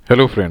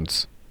Hello,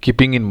 friends.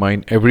 Keeping in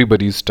mind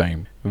everybody's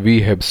time,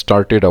 we have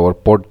started our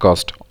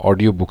podcast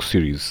audiobook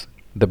series.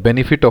 The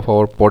benefit of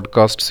our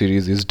podcast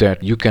series is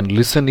that you can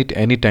listen it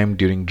anytime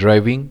during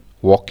driving,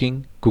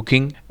 walking,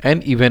 cooking,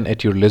 and even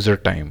at your leisure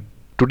time.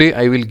 Today,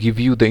 I will give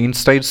you the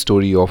inside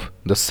story of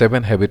The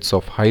 7 Habits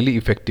of Highly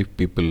Effective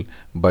People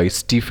by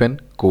Stephen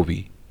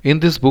Covey. In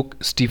this book,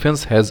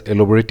 Stephens has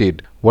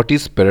elaborated what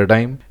is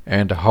paradigm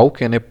and how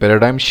can a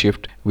paradigm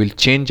shift will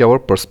change our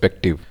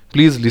perspective.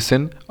 Please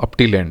listen up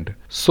till end.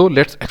 So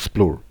let's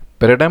explore.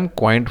 Paradigm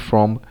coined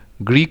from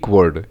Greek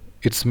word.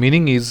 Its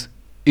meaning is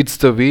it's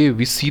the way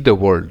we see the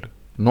world,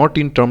 not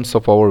in terms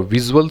of our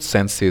visual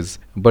senses,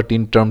 but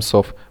in terms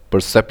of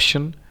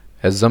perception,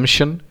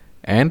 assumption,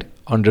 and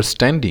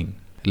understanding.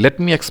 Let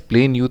me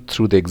explain you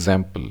through the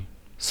example.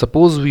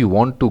 Suppose we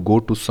want to go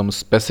to some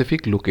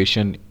specific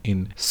location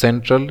in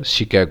central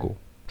Chicago.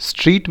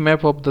 Street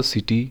map of the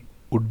city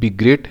would be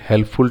great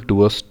helpful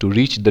to us to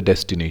reach the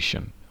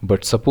destination.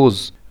 But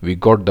suppose we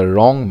got the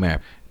wrong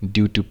map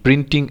due to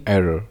printing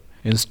error.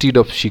 Instead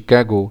of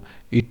Chicago,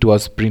 it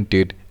was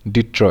printed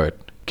Detroit.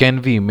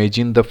 Can we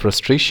imagine the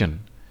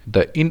frustration,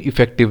 the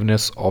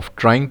ineffectiveness of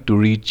trying to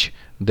reach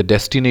the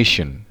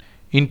destination?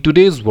 In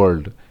today's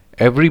world,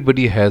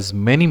 everybody has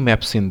many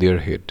maps in their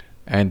head.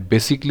 And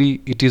basically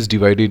it is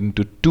divided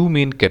into two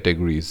main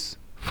categories.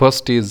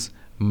 First is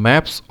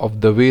maps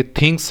of the way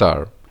things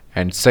are,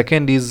 and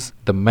second is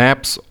the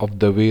maps of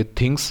the way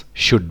things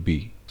should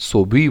be.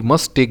 So we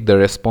must take the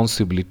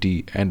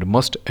responsibility and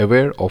must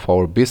aware of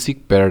our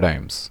basic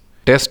paradigms,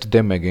 test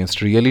them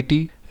against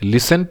reality,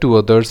 listen to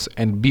others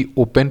and be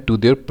open to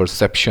their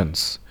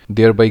perceptions,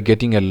 thereby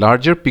getting a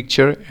larger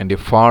picture and a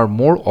far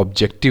more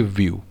objective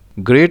view.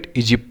 Great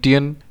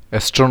Egyptian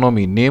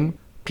astronomy named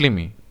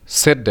Ptolemy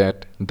said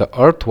that the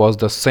earth was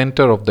the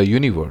center of the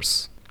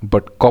universe.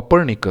 But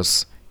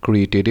Copernicus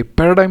created a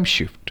paradigm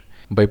shift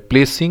by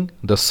placing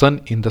the sun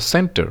in the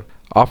center.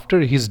 After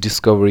his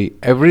discovery,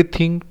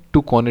 everything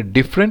took on a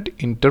different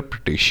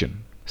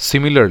interpretation.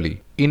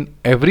 Similarly, in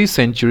every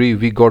century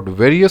we got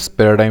various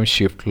paradigm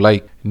shifts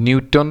like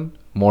Newton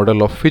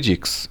model of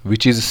physics,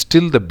 which is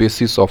still the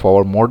basis of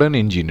our modern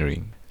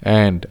engineering,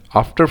 and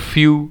after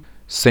few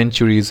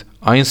centuries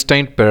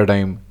Einstein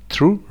paradigm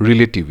through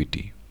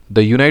relativity.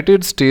 The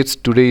United States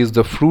today is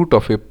the fruit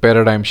of a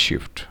paradigm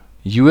shift.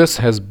 US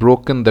has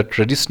broken the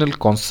traditional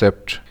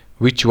concept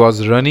which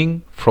was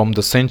running from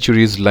the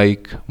centuries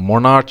like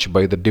monarch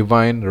by the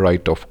divine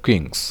right of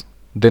kings.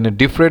 Then a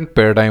different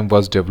paradigm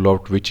was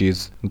developed which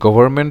is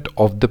government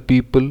of the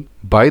people,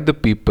 by the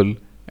people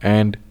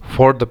and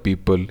for the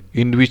people,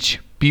 in which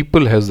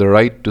people has the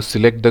right to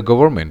select the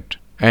government,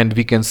 and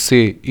we can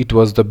say it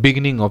was the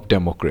beginning of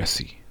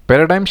democracy.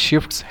 Paradigm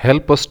shifts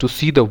help us to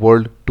see the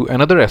world to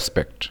another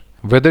aspect.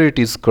 Whether it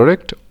is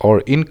correct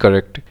or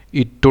incorrect,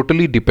 it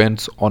totally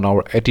depends on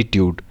our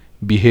attitude,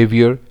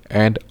 behavior,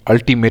 and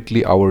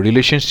ultimately our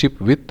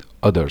relationship with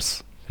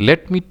others.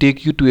 Let me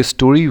take you to a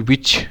story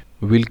which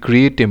will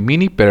create a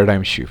mini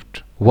paradigm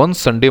shift. One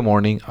Sunday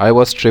morning, I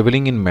was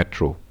traveling in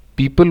metro.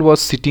 People were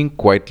sitting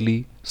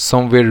quietly,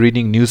 some were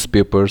reading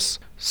newspapers,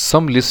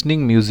 some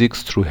listening music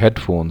through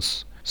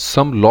headphones,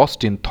 some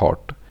lost in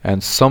thought,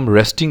 and some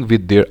resting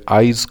with their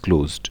eyes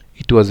closed.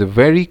 It was a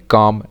very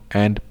calm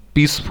and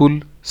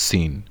peaceful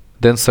scene.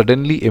 Then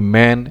suddenly a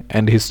man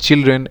and his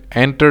children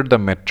entered the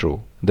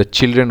metro. The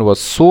children were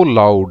so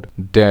loud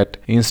that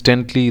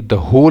instantly the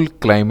whole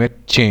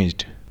climate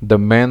changed. The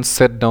man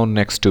sat down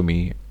next to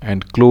me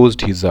and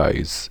closed his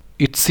eyes.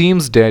 It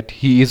seems that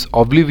he is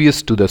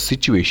oblivious to the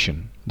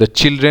situation. The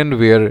children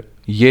were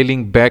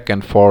yelling back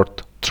and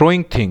forth,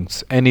 throwing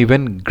things and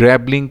even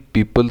grabbing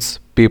people's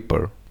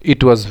paper.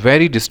 It was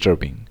very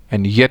disturbing,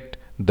 and yet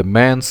the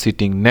man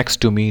sitting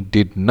next to me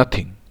did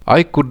nothing.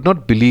 I could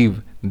not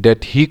believe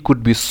that he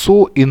could be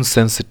so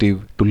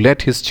insensitive to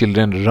let his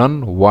children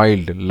run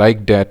wild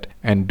like that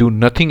and do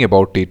nothing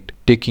about it,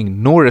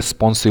 taking no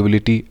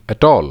responsibility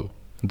at all.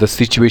 The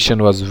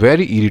situation was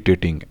very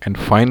irritating, and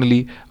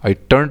finally I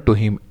turned to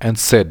him and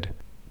said,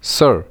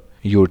 "Sir,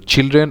 your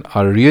children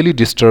are really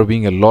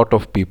disturbing a lot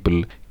of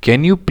people.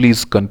 Can you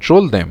please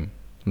control them?"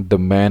 The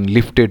man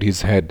lifted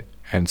his head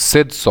and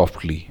said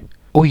softly,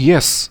 "Oh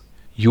yes,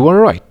 you are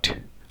right.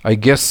 I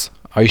guess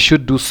I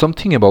should do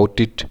something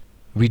about it.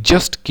 We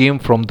just came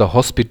from the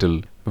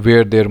hospital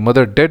where their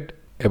mother died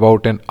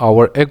about an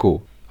hour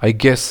ago. I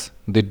guess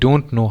they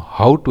don't know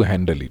how to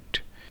handle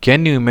it."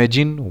 Can you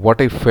imagine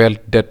what I felt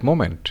that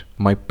moment?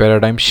 My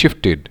paradigm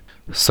shifted.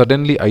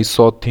 Suddenly I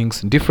saw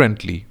things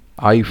differently.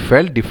 I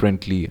felt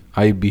differently.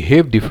 I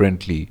behaved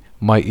differently.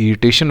 My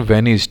irritation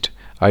vanished.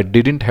 I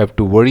didn't have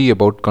to worry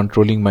about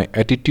controlling my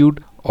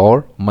attitude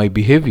or my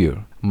behavior.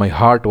 My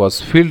heart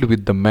was filled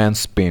with the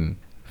man's pain.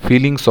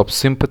 Feelings of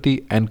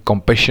sympathy and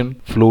compassion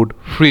flowed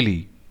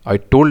freely. I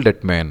told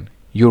that man,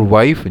 "Your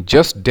wife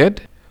just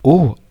dead?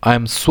 Oh, I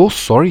am so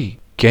sorry.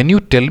 Can you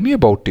tell me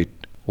about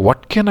it?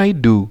 What can I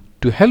do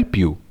to help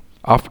you?"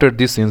 After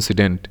this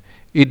incident,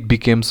 it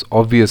becomes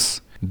obvious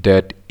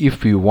that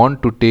if we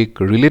want to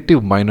take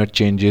relative minor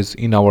changes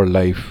in our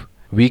life,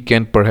 we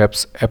can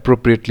perhaps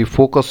appropriately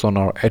focus on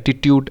our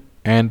attitude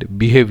and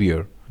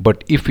behavior.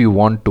 But if we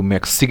want to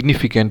make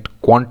significant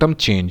quantum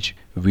change,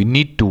 we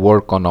need to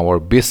work on our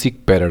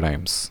basic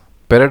paradigms.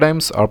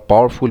 Paradigms are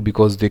powerful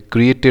because they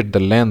created the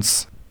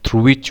lens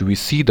through which we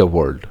see the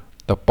world.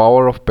 The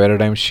power of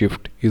paradigm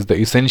shift is the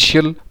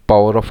essential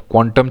power of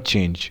quantum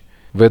change,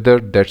 whether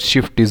that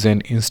shift is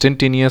an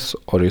instantaneous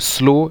or a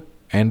slow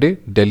and a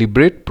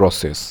deliberate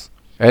process.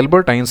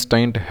 Albert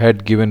Einstein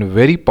had given a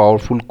very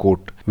powerful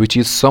quote which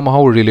is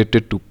somehow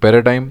related to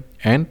paradigm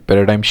and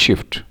paradigm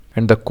shift.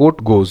 And the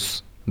quote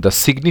goes, "The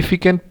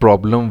significant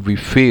problem we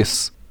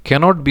face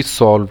cannot be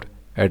solved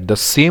at the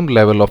same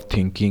level of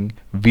thinking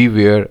we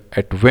were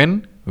at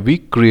when we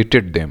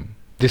created them."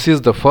 This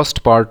is the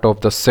first part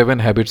of the 7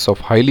 habits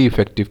of highly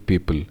effective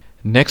people.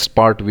 Next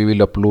part we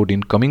will upload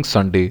in coming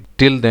Sunday.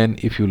 Till then,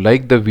 if you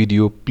like the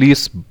video,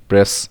 please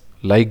press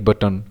like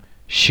button,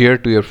 share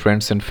to your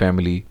friends and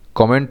family,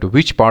 comment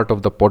which part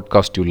of the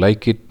podcast you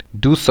like it.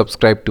 Do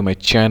subscribe to my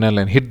channel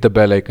and hit the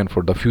bell icon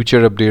for the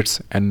future updates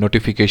and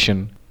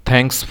notification.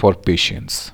 Thanks for patience.